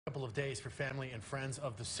Couple of days for family and friends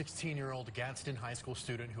of the 16-year-old Gadsden High School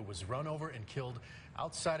student who was run over and killed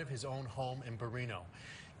outside of his own home in Barreno.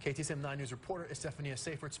 KTSM 9 News reporter Estefania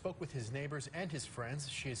Seyfert spoke with his neighbors and his friends.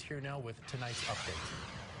 She is here now with tonight's update.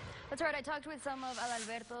 That's right. I talked with some of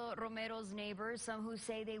Beto Romero's neighbors, some who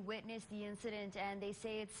say they witnessed the incident, and they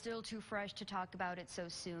say it's still too fresh to talk about it so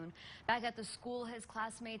soon. Back at the school, his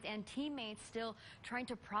classmates and teammates still trying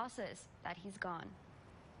to process that he's gone.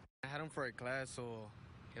 I had him for a class, so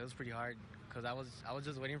it was pretty hard because I was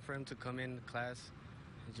just waiting for him to come in class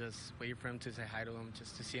and just waiting for him to say hi to him,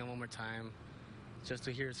 just to see him one more time, just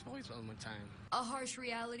to hear his voice one more time. A harsh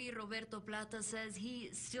reality Roberto Plata says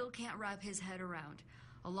he still can't wrap his head around.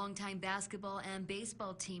 A longtime basketball and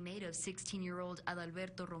baseball teammate of 16-year-old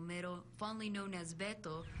Adalberto Romero, fondly known as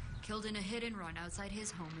Beto, killed in a hit-and-run outside his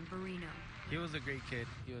home in Barreno. He was a great kid.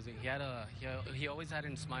 He always had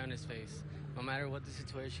a smile on his face. No matter what the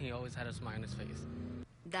situation, he always had a smile on his face.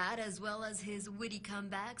 That, as well as his witty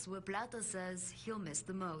comebacks, what Plata says he'll miss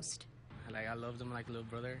the most. I loved him like a little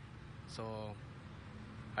brother. So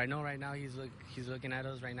I know right now he's looking at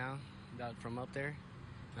us right now from up there.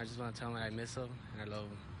 I just want to tell him that I miss him and I love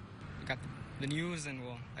him. I got the news and,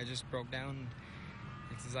 well, I just broke down.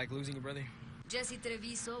 It's like losing a brother. Jesse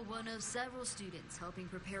Treviso, one of several students helping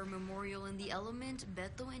prepare a memorial in the element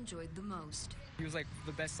Beto enjoyed the most. He was like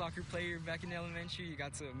the best soccer player back in elementary. He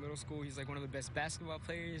got to middle school, he's like one of the best basketball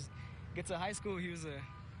players. Get to high school, he was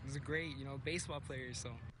a great, baseball player.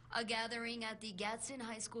 So a gathering at the Gadsden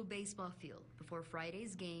High School baseball field before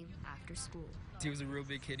Friday's game after school. He was a real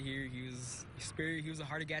big kid here. He was spirit. He was the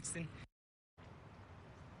heart of Gadsden.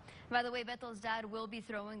 By the way, Beto's dad will be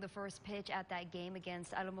throwing the first pitch at that game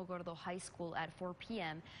against Alamogordo High School at 4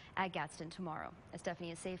 p.m. at Gadsden tomorrow.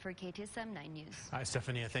 Estefania Seyfert, KTSM 9 News. Hi,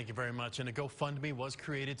 Estefania. Thank you very much. And a GoFundMe was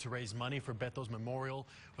created to raise money for Beto's memorial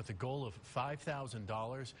with a goal of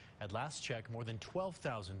 $5,000. At last check, more than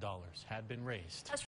 $12,000 had been raised.